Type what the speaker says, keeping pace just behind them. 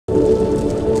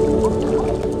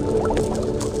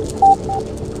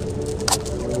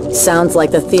Sounds like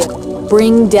the theater.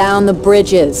 Bring down the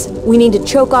bridges. We need to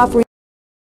choke off.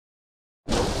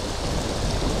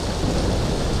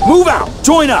 Move out!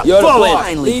 Join up! You're Fall the in!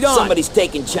 Finally, Lead on! somebody's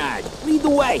taking charge. Lead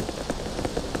the way.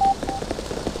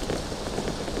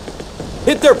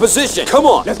 Hit their position. Come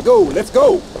on. Let's go, let's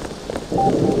go!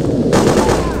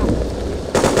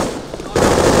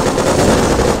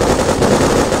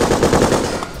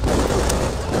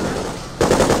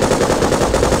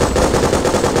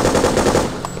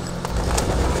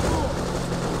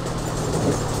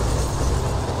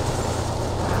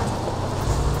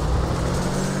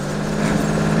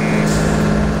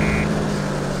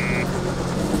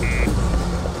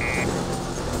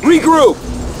 Regroup.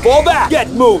 Fall back. Get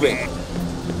moving.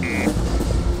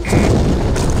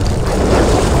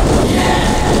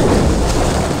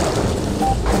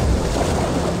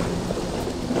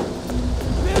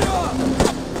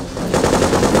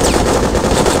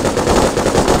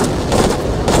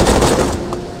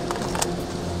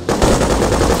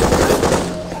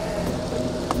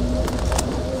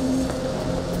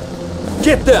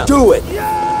 Get them! Do it!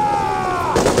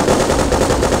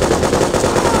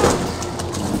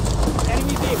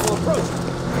 Enemy vehicle approaching!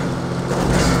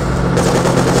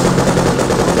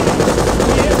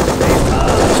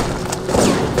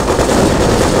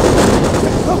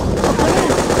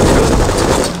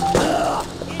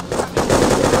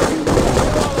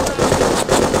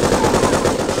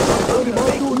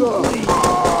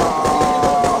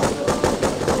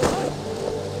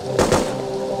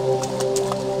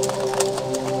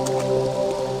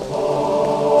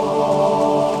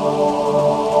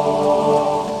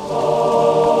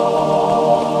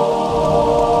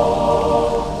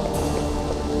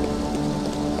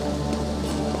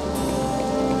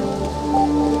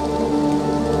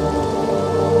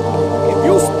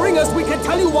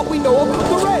 What we know about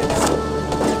the Reds.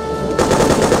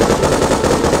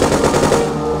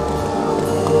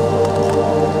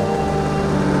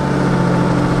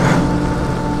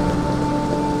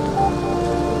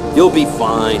 You'll be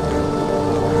fine.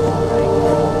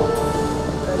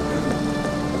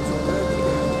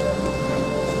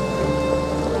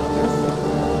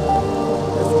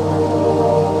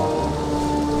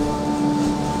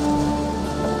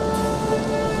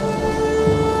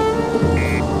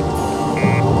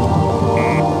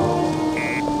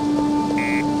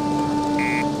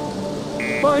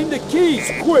 Find the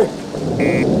keys, quick!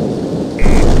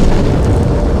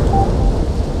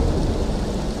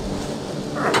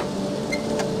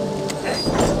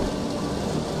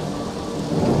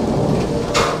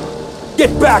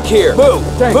 Get back here! Move!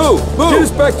 Thanks. Move! Move! Get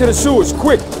us back to the sewers,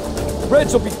 quick!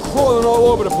 Reds will be crawling all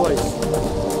over the place.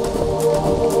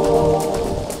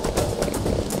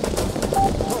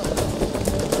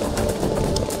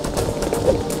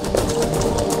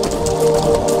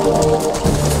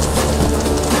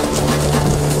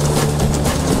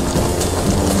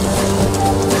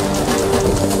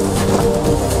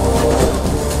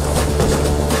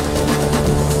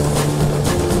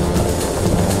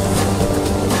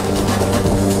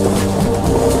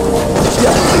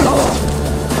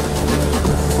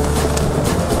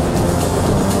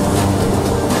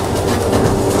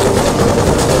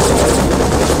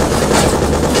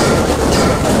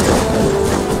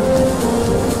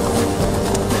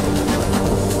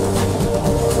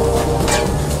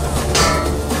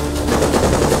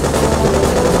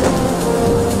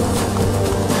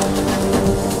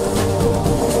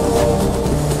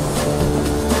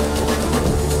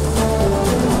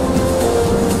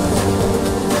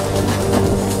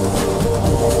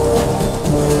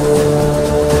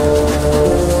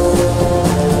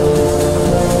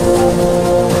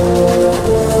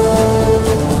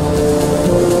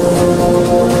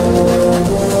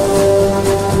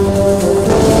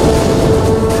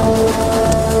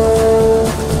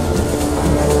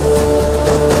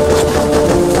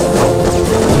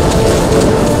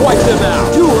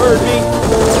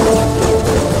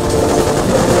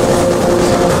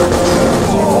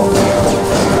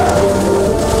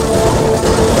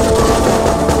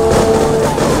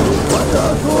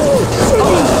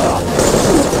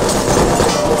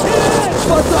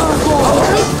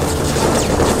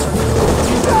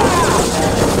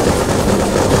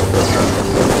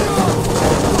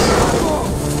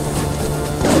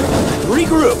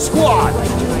 Regroup, squad!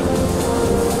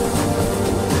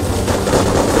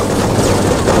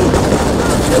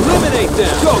 Eliminate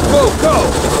them! Go, go, go!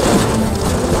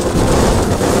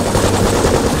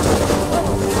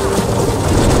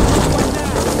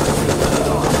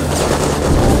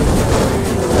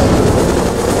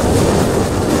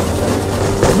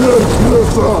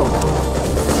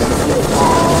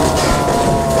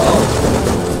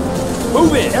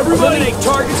 Move in, everyone!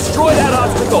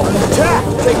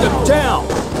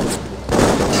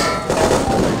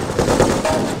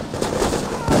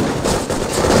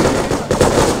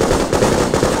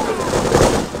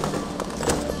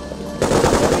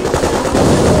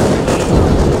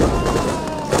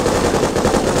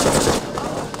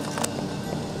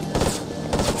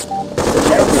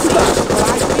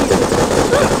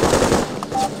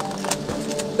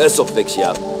 This'll fix you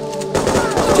up.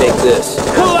 Take this.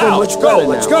 Pull out! much Go, better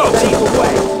let's now. go! Team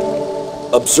away!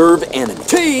 Observe enemy.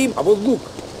 Team! I will look.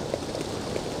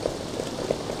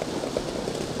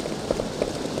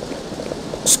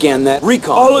 Scan that.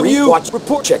 Recon. All of you, Watch.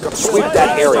 Report. Check up. Sweep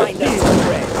that area.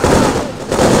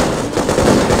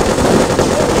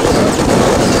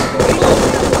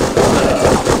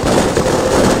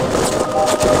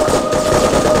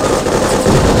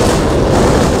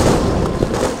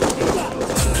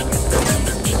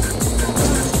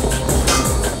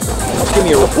 Give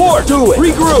me a report. Do it.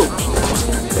 Regroup.